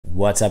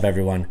What's up,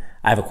 everyone?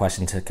 I have a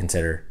question to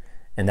consider,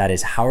 and that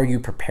is, how are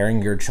you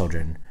preparing your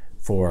children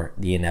for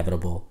the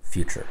inevitable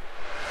future?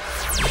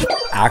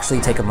 Actually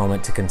take a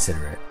moment to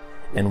consider it.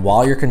 And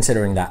while you're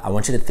considering that, I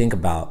want you to think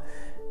about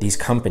these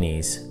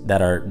companies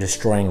that are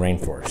destroying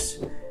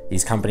rainforests,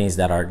 these companies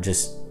that are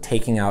just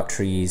taking out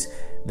trees,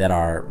 that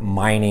are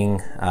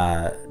mining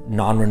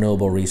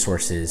non-renewable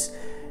resources,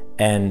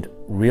 and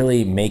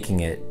really making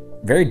it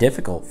very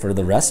difficult for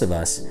the rest of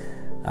us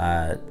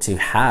to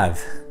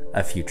have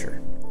a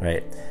future,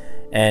 right?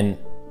 And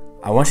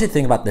I want you to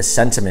think about the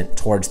sentiment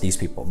towards these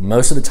people.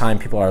 Most of the time,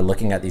 people are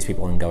looking at these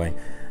people and going,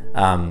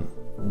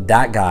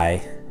 that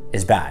guy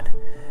is bad.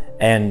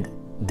 And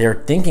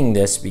they're thinking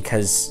this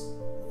because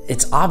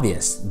it's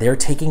obvious. They're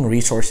taking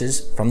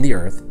resources from the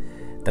earth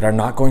that are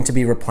not going to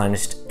be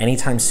replenished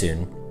anytime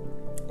soon,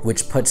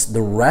 which puts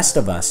the rest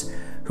of us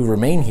who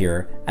remain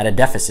here at a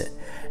deficit.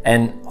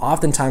 And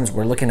oftentimes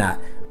we're looking at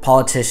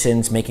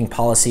politicians making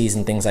policies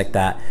and things like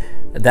that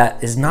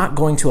is not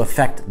going to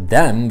affect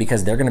them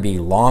because they're going to be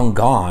long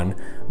gone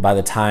by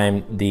the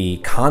time the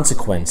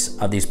consequence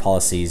of these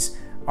policies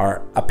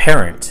are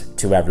apparent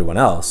to everyone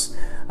else.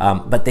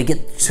 But they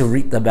get to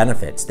reap the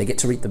benefits. They get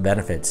to reap the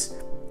benefits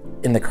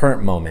in the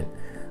current moment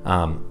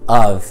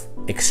of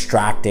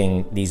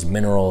extracting these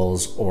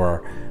minerals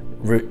or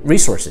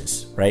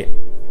resources, right?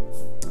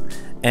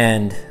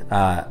 And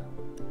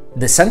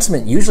the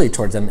sentiment usually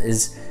towards them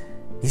is,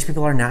 these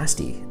people are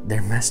nasty,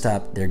 they're messed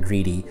up, they're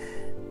greedy,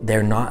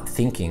 they're not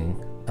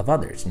thinking of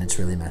others, and it's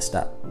really messed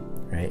up,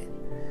 right?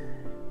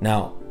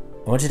 Now,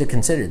 I want you to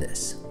consider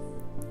this.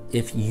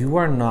 If you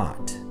are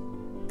not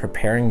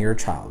preparing your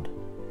child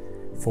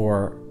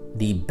for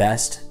the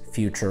best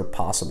future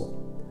possible,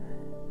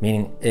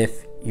 meaning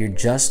if you're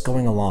just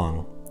going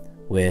along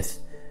with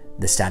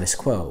the status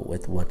quo,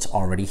 with what's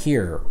already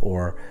here,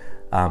 or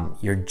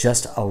you're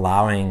just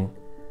allowing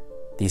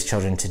these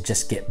children to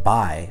just get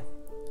by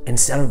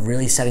instead of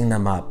really setting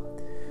them up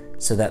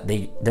so that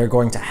they're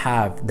going to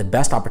have the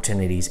best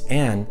opportunities,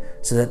 and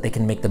so that they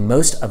can make the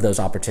most of those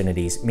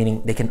opportunities, meaning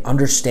they can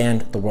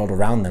understand the world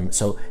around them,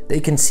 so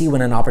they can see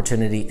when an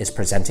opportunity is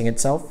presenting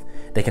itself,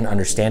 they can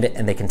understand it,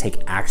 and they can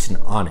take action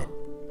on it.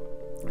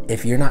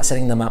 If you're not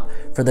setting them up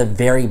for the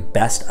very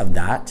best of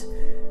that,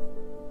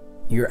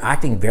 you're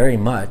acting very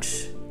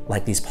much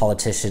like these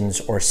politicians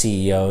or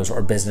CEOs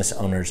or business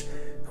owners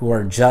who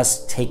are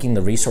just taking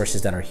the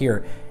resources that are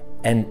here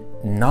and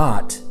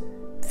not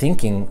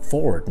thinking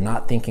forward,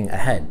 not thinking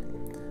ahead.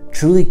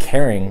 Truly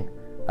caring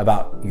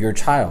about your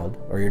child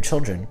or your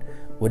children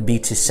would be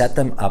to set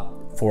them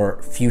up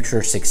for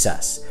future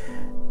success.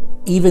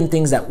 Even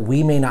things that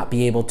we may not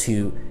be able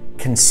to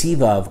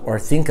conceive of or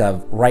think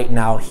of right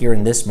now, here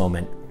in this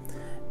moment.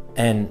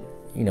 And,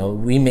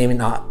 we may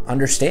not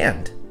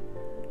understand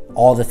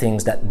all the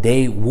things that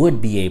they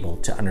would be able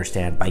to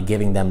understand by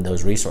giving them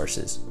those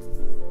resources.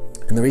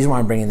 And the reason why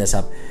I'm bringing this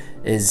up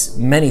is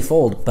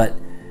manyfold, but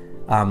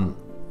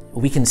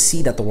we can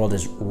see that the world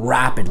is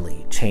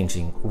rapidly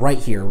changing right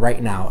here,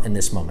 right now, in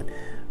this moment.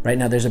 Right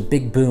now, there's a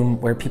big boom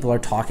where people are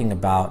talking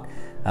about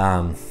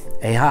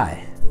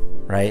AI,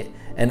 right?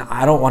 And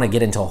I don't want to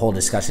get into a whole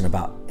discussion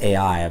about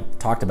AI. I've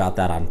talked about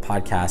that on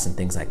podcasts and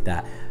things like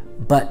that.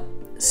 But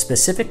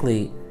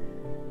specifically,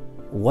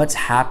 what's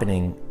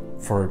happening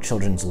for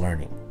children's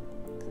learning?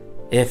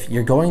 If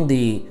you're going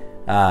the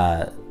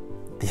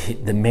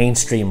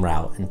mainstream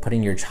route and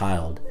putting your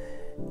child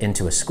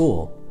into a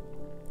school,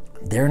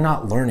 they're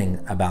not learning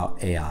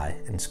about AI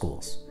in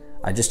schools.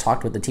 I just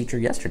talked with the teacher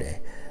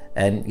yesterday,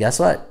 and guess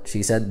what?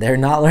 She said they're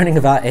not learning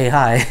about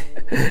AI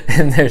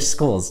in their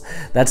schools.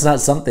 That's not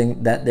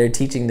something that they're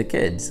teaching the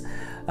kids.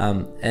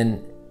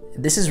 And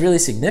this is really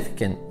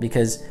significant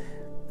because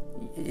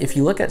if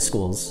you look at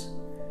schools,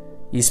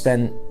 you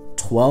spend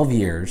 12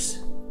 years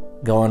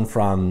going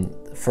from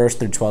 1st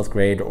through 12th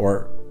grade,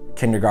 or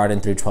kindergarten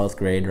through 12th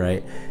grade,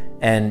 right?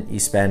 And you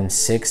spend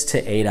 6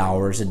 to 8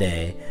 hours a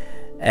day.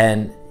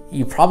 And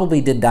you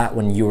probably did that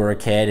when you were a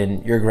kid,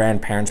 and your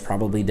grandparents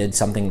probably did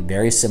something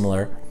very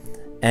similar.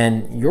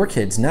 And your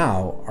kids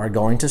now are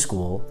going to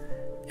school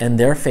and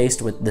they're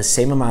faced with the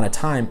same amount of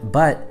time,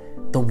 but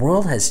the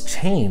world has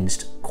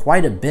changed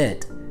quite a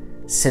bit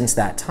since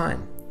that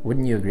time.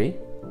 Wouldn't you agree?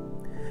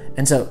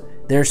 And so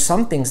there's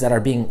some things that are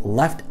being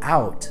left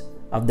out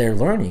of their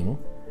learning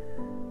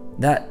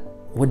that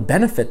would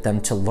benefit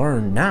them to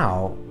learn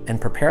now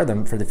and prepare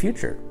them for the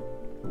future.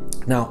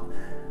 Now,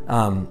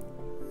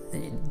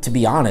 to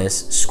be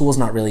honest, school's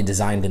not really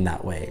designed in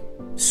that way.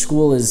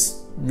 School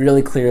is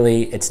really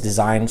clearly, it's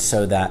designed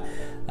so that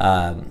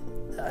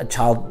a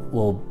child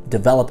will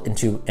develop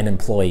into an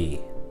employee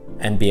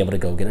and be able to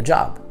go get a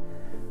job.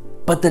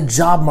 But the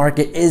job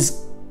market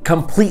is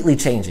completely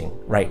changing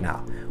right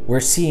now.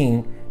 We're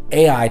seeing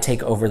AI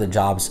take over the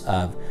jobs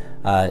of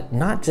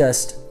not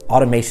just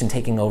automation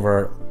taking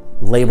over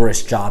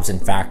laborious jobs in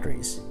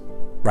factories,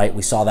 right?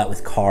 We saw that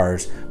with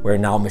cars, where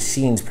now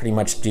machines pretty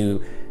much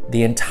do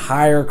the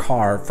entire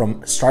car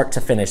from start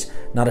to finish.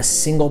 Not a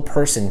single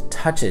person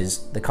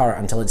touches the car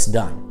until it's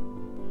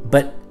done.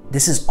 But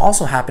this is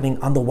also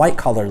happening on the white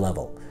collar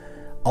level.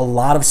 A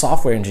lot of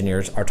software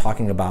engineers are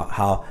talking about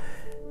how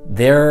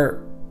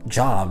their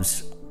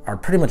jobs are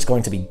pretty much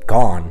going to be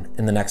gone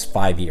in the next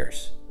 5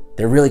 years.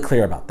 They're really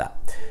clear about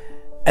that.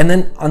 And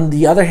then on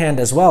the other hand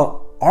as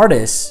well,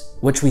 artists,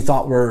 which we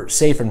thought were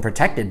safe and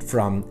protected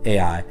from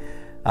AI,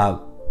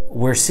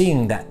 we're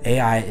seeing that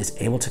AI is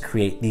able to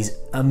create these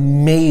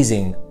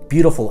amazing,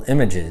 beautiful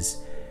images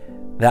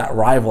that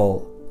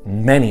rival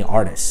many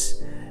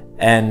artists.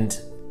 And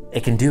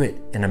it can do it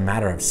in a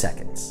matter of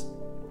seconds.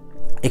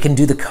 It can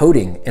do the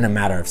coding in a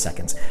matter of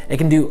seconds. It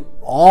can do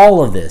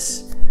all of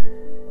this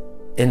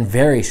in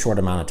very short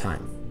amount of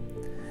time,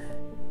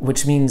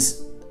 which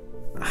means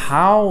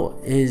how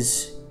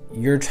is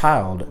your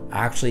child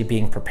actually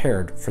being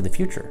prepared for the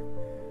future?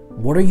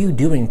 What are you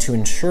doing to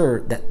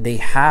ensure that they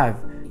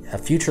have a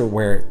future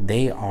where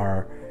they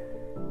are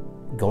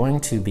going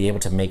to be able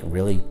to make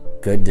really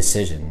good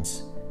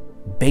decisions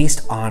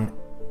based on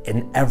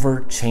an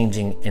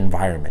ever-changing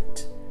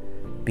environment?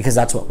 Because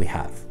that's what we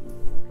have,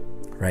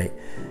 right?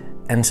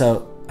 And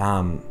so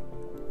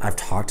I've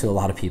talked to a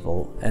lot of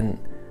people, and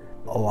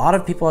a lot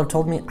of people have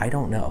told me, I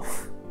don't know,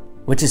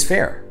 which is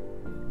fair,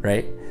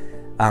 right?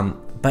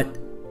 But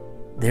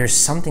there's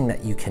something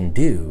that you can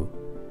do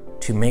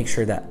to make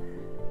sure that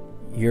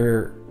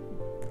your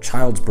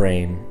child's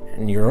brain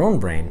and your own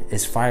brain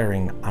is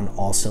firing on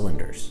all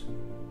cylinders,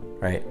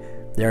 right?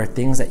 There are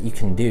things that you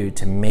can do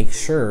to make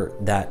sure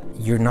that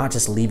you're not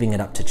just leaving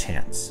it up to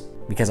chance.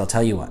 Because I'll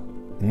tell you what,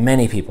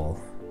 many people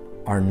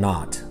are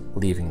not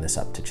leaving this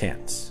up to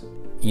chance.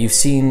 You've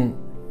seen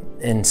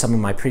in some of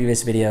my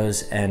previous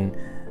videos and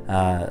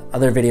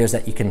other videos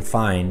that you can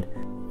find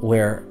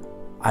where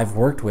I've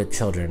worked with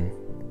children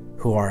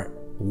who are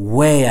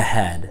way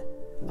ahead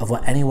of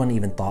what anyone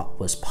even thought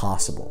was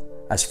possible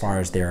as far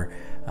as their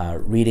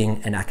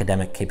reading and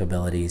academic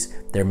capabilities,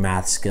 their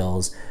math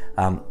skills,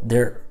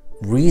 their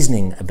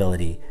reasoning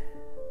ability.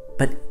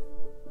 But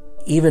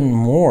even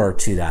more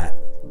to that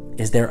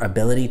is their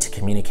ability to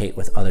communicate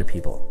with other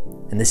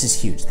people. And this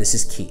is huge, this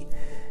is key.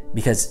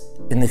 Because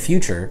in the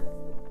future,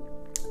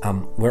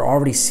 we're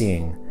already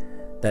seeing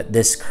that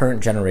this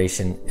current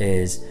generation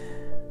is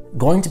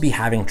going to be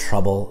having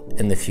trouble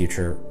in the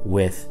future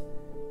with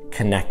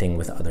connecting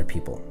with other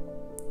people.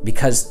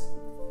 Because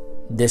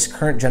this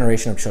current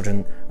generation of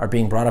children are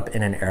being brought up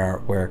in an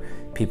era where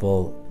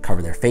people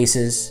cover their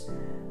faces,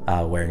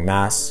 wearing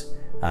masks.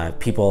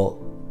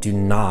 People do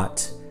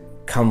not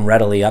come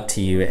readily up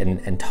to you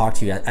and talk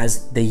to you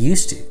as they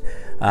used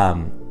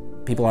to.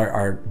 People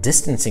are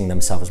distancing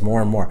themselves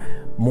more and more.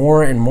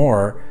 More and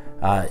more,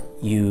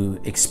 you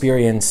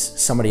experience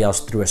somebody else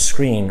through a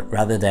screen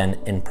rather than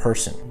in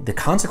person. The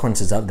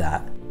consequences of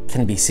that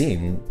can be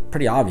seen,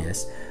 pretty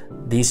obvious.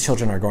 These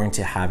children are going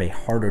to have a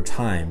harder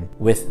time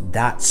with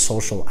that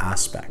social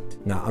aspect.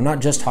 Now, I'm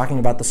not just talking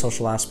about the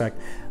social aspect,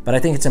 but I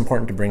think it's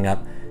important to bring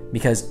up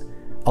because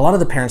a lot of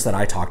the parents that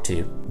I talk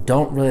to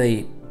don't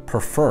really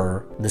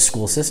prefer the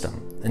school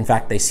system. In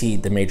fact, they see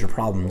the major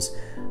problems,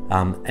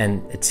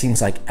 and it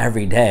seems like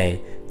every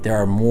day there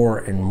are more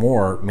and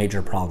more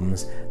major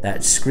problems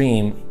that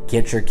scream,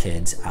 get your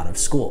kids out of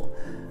school.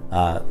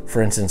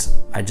 For instance,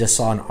 I just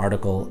saw an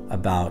article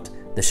about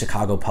the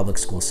Chicago public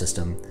school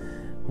system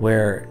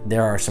where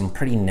there are some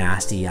pretty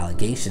nasty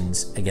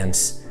allegations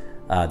against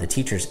the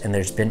teachers, and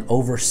there's been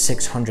over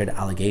 600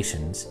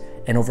 allegations,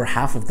 and over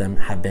half of them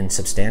have been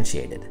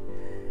substantiated.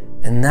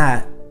 And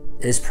that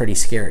is pretty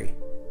scary,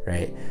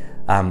 right?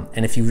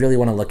 And if you really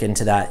want to look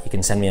into that, you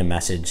can send me a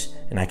message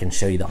and I can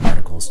show you the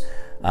articles,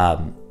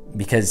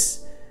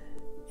 because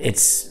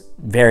it's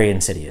very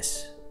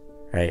insidious,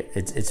 right?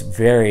 It's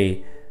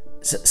very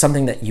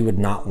something that you would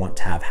not want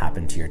to have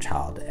happen to your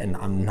child. And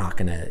I'm not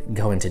going to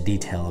go into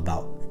detail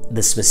about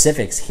the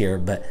specifics here,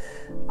 but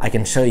I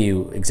can show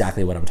you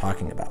exactly what I'm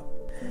talking about.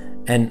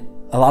 And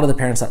a lot of the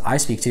parents that I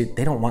speak to,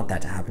 they don't want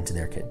that to happen to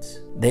their kids.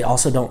 They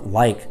also don't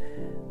like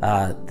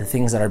the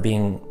things that are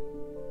being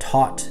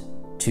taught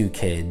to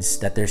kids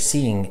that they're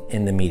seeing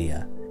in the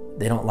media.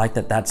 They don't like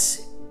that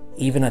that's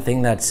even a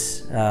thing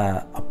that's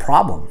a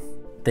problem.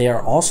 They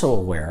are also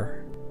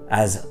aware,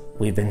 as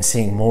we've been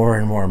seeing more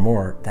and more and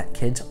more, that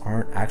kids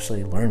aren't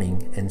actually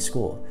learning in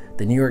school.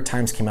 The New York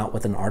Times came out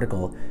with an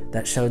article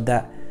that showed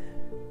that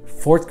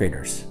fourth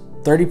graders,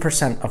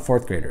 30% of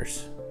fourth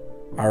graders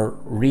are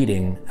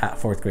reading at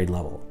fourth grade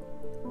level.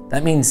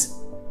 That means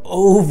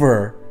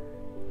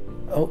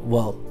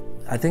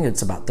I think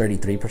it's about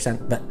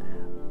 33%, but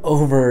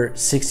over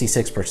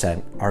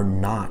 66% are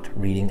not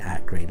reading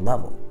at grade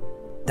level.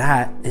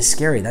 That is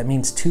scary. That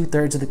means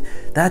 2/3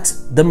 of that's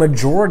the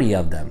majority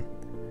of them.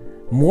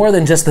 More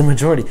than just the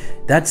majority.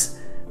 That's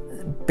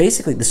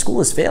basically, the school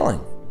is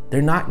failing.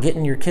 They're not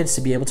getting your kids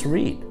to be able to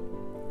read.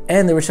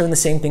 And they were showing the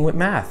same thing with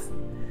math.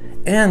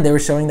 And they were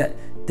showing that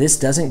this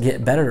doesn't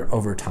get better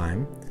over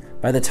time.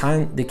 By the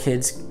time the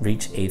kids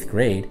reach 8th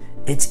grade,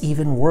 it's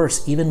even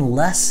worse. Even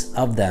less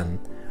of them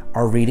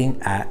are reading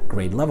at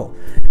grade level.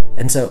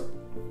 And so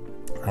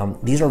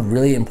these are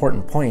really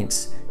important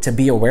points to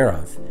be aware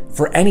of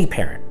for any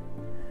parent.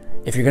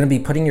 If you're going to be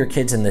putting your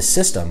kids in this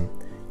system,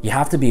 you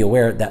have to be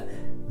aware that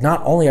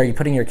not only are you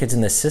putting your kids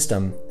in this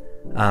system,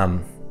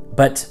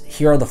 but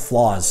here are the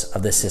flaws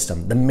of this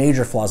system, the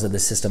major flaws of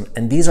this system.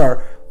 And these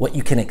are what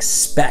you can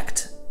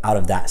expect out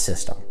of that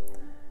system.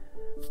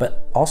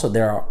 But also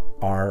there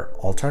are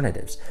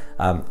alternatives.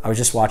 I was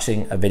just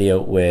watching a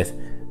video with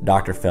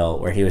Dr. Phil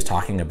where he was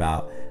talking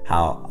about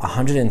how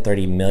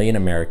 130 million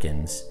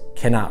Americans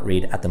cannot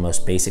read at the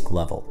most basic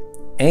level.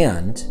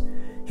 And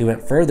he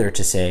went further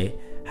to say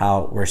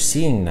how we're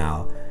seeing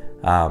now,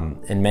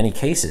 in many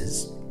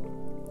cases,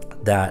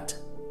 that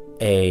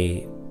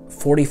a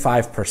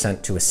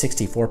 45% to a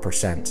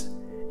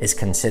 64% is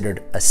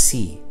considered a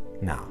C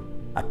now,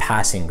 a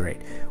passing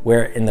grade,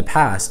 where in the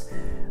past,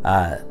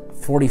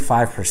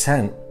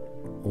 45%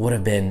 would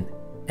have been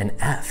an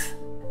F.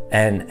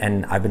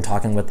 And I've been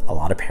talking with a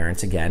lot of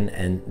parents again,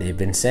 and they've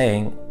been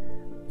saying,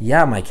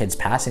 yeah, my kid's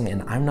passing,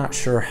 and I'm not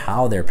sure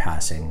how they're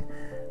passing.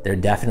 They're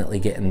definitely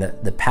getting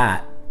the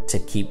pat to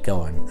keep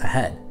going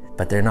ahead,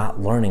 but they're not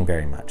learning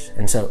very much.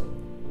 And so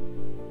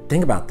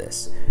think about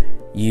this.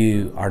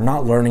 You are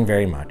not learning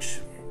very much.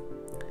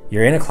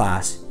 You're in a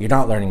class, you're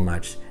not learning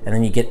much, and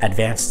then you get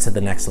advanced to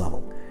the next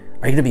level.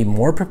 Are you gonna be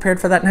more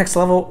prepared for that next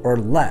level or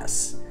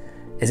less?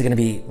 Is it gonna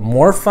be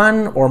more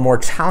fun or more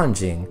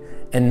challenging?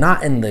 And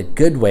not in the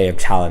good way of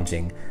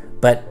challenging,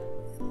 but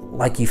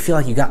like you feel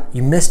like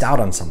you missed out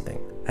on something.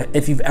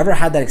 If you've ever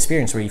had that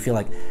experience where you feel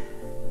like,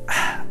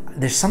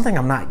 there's something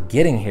I'm not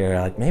getting here,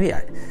 like maybe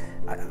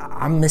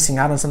I'm missing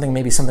out on something,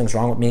 maybe something's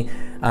wrong with me,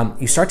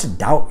 you start to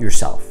doubt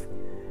yourself.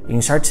 And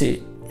you start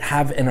to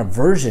have an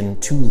aversion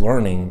to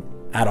learning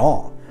at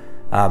all.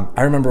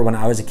 I remember when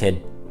I was a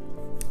kid,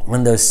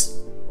 when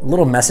those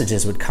little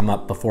messages would come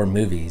up before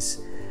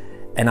movies,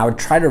 and I would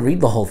try to read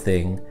the whole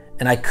thing,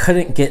 and I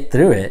couldn't get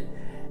through it.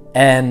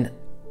 And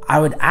I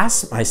would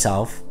ask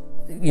myself,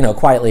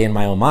 quietly in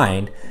my own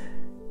mind,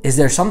 is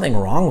there something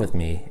wrong with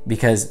me?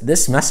 Because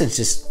this message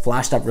just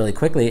flashed up really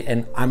quickly,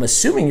 and I'm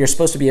assuming you're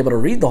supposed to be able to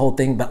read the whole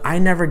thing, but I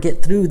never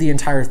get through the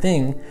entire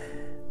thing.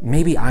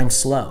 Maybe I'm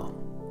slow,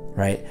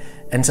 right?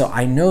 And so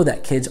I know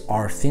that kids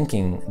are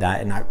thinking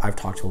that, and I've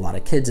talked to a lot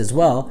of kids as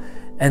well,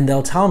 and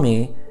they'll tell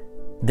me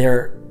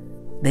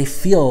they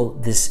feel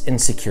this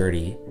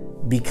insecurity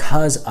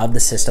because of the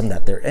system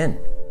that they're in.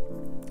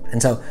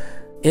 And so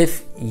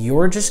if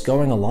you're just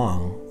going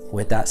along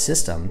with that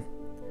system,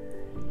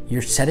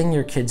 you're setting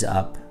your kids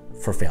up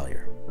for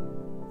failure,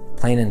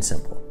 plain and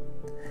simple.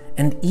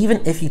 And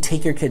even if you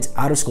take your kids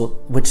out of school,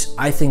 which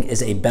I think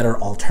is a better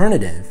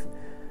alternative,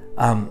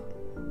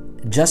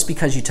 just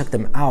because you took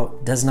them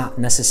out does not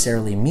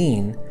necessarily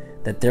mean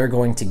that they're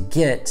going to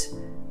get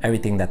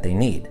everything that they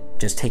need.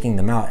 Just taking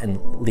them out and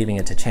leaving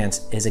it to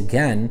chance is,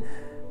 again,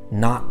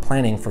 not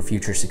planning for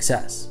future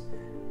success.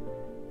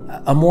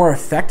 A more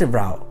effective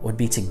route would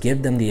be to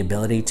give them the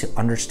ability to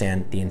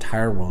understand the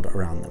entire world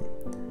around them.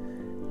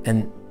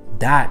 And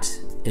that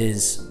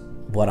is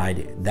what I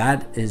do.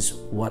 That is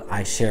what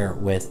I share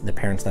with the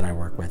parents that I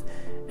work with.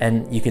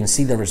 And you can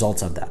see the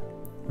results of that.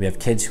 We have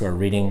kids who are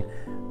reading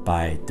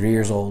by 3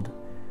 years old.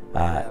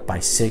 By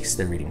 6,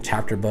 they're reading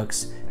chapter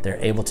books. They're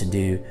able to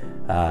do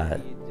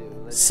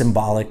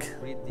symbolic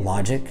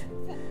logic.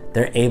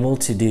 They're able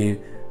to do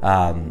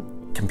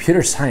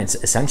computer science,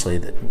 essentially,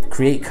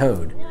 create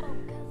code,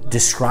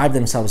 describe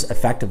themselves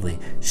effectively,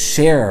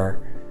 share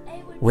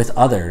with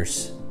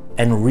others,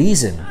 and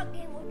reason.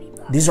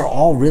 These are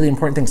all really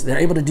important things. They're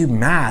able to do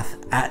math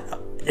at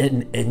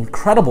an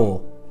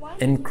incredible,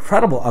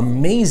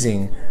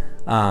 amazing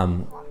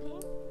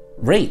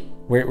rate,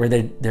 where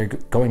they're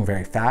going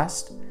very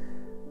fast,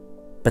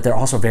 but they're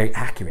also very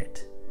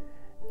accurate.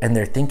 And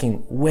they're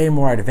thinking way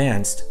more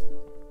advanced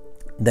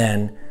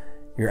than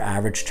your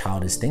average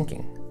child is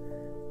thinking.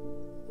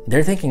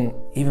 They're thinking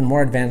even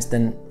more advanced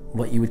than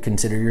what you would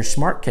consider your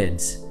smart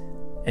kids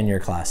in your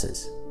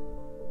classes,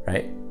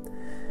 right?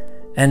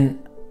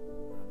 And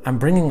I'm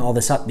bringing all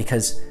this up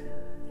because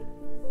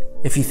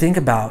if you think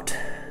about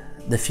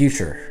the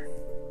future,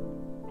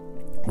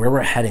 where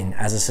we're heading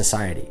as a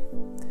society,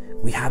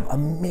 we have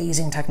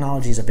amazing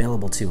technologies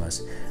available to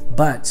us,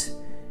 but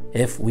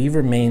if we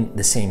remain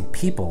the same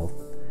people,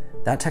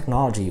 that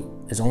technology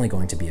is only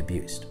going to be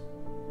abused.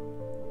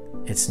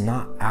 It's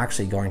not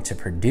actually going to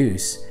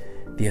produce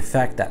the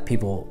effect that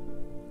people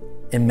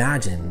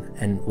imagine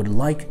and would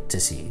like to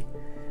see,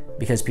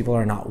 because people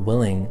are not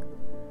willing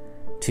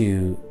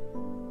to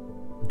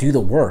do the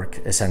work,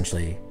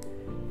 essentially,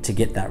 to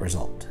get that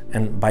result.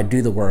 And by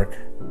do the work,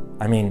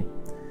 I mean,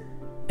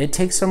 it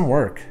takes some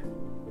work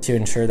to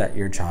ensure that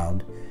your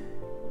child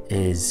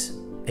is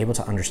able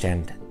to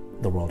understand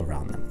the world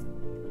around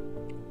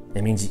them.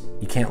 It means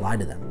you can't lie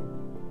to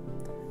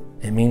them.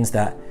 It means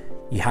that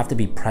you have to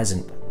be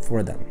present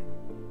for them.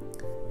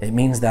 It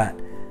means that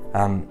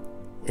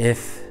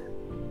if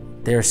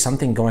there's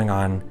something going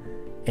on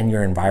in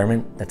your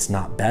environment that's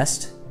not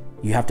best,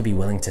 you have to be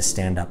willing to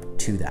stand up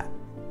to that.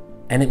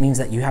 And it means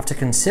that you have to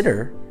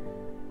consider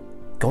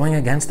going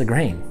against the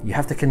grain. You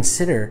have to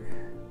consider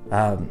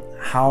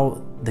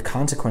how the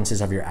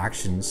consequences of your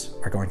actions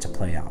are going to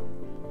play out.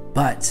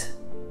 But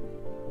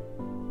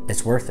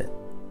it's worth it,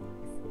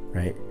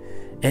 right?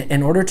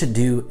 In order to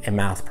do a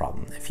math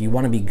problem, if you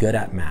want to be good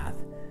at math,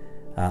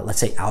 let's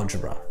say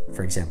algebra,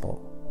 for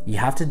example, you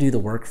have to do the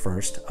work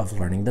first of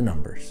learning the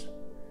numbers.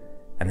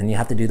 And then you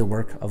have to do the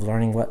work of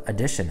learning what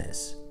addition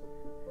is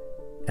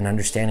and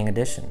understanding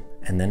addition,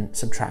 and then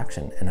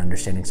subtraction and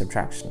understanding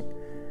subtraction,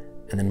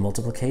 and then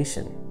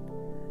multiplication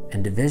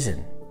and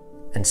division,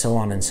 and so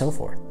on and so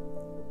forth,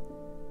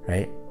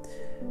 right?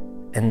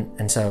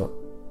 And so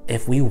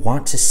if we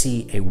want to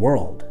see a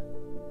world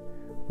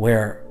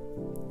where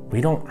we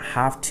don't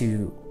have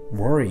to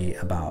worry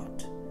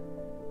about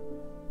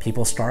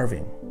people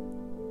starving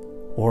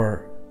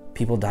or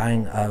people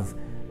dying of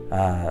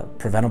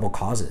preventable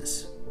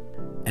causes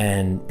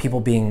and people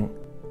being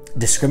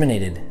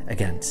discriminated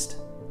against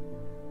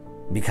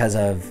because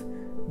of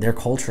their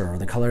culture or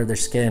the color of their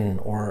skin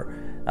or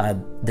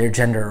their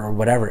gender or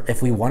whatever,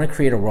 if we want to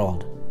create a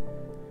world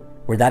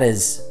where that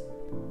is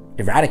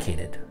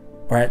eradicated,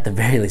 or at the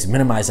very least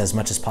minimized as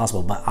much as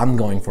possible, but I'm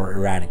going for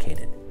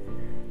eradicated,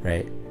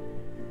 right?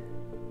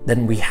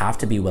 Then we have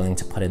to be willing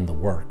to put in the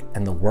work.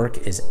 And the work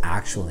is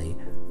actually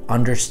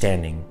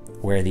understanding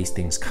where these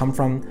things come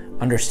from,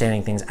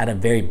 understanding things at a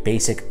very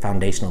basic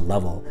foundational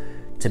level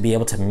to be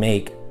able to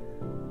make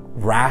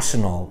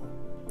rational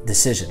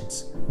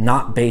decisions,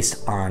 not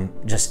based on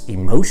just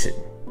emotion.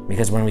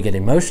 Because when we get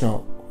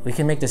emotional, we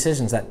can make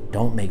decisions that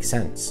don't make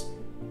sense.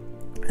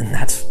 And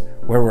that's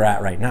where we're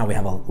at right now. We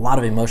have a lot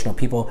of emotional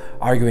people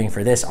arguing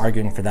for this,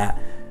 arguing for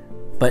that,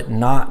 but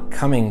not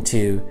coming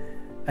to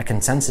a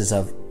consensus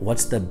of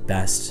what's the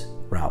best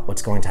route,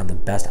 what's going to have the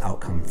best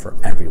outcome for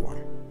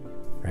everyone,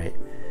 right?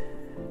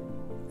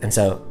 And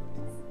so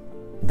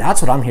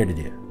that's what I'm here to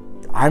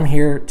do. I'm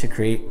here to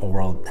create a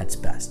world that's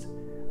best.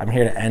 I'm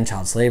here to end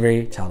child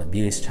slavery, child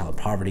abuse, child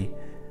poverty.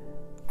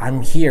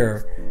 I'm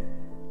here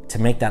to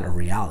make that a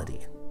reality.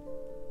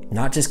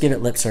 Not just give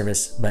it lip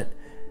service, but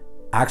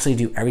actually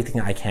do everything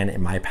I can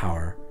in my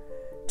power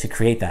to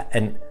create that.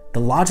 And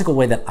the logical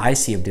way that I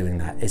see of doing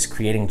that is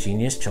creating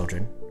genius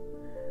children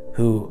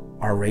who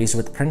are raised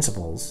with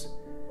principles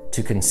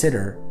to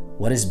consider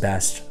what is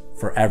best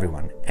for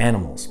everyone,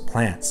 animals,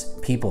 plants,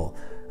 people,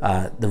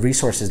 the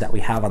resources that we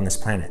have on this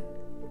planet.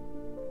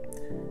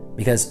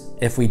 Because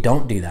if we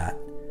don't do that,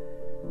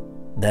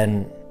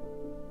 then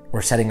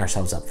we're setting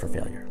ourselves up for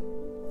failure.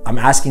 I'm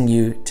asking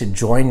you to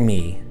join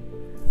me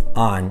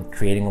on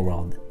creating a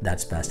world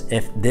that's best.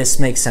 If this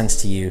makes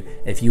sense to you,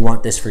 if you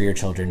want this for your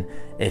children,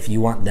 if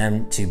you want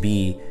them to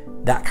be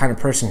that kind of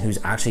person who's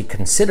actually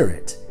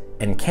considerate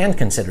and can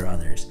consider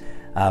others,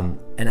 and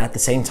at the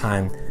same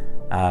time,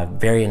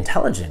 very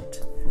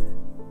intelligent,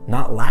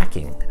 not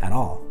lacking at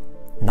all,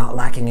 not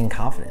lacking in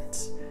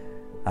confidence,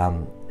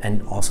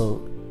 and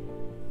also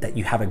that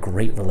you have a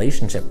great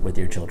relationship with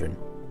your children,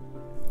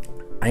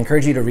 I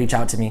encourage you to reach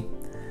out to me,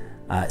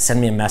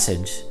 send me a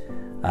message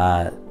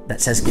that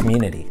says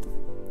community,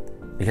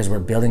 because we're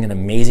building an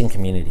amazing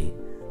community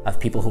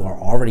of people who are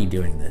already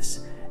doing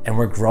this, and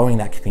we're growing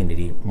that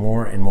community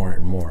more and more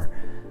and more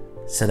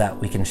so that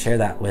we can share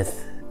that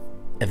with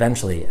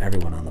eventually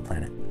everyone on the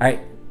planet. All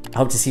right, I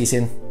hope to see you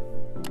soon.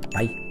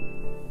 Bye.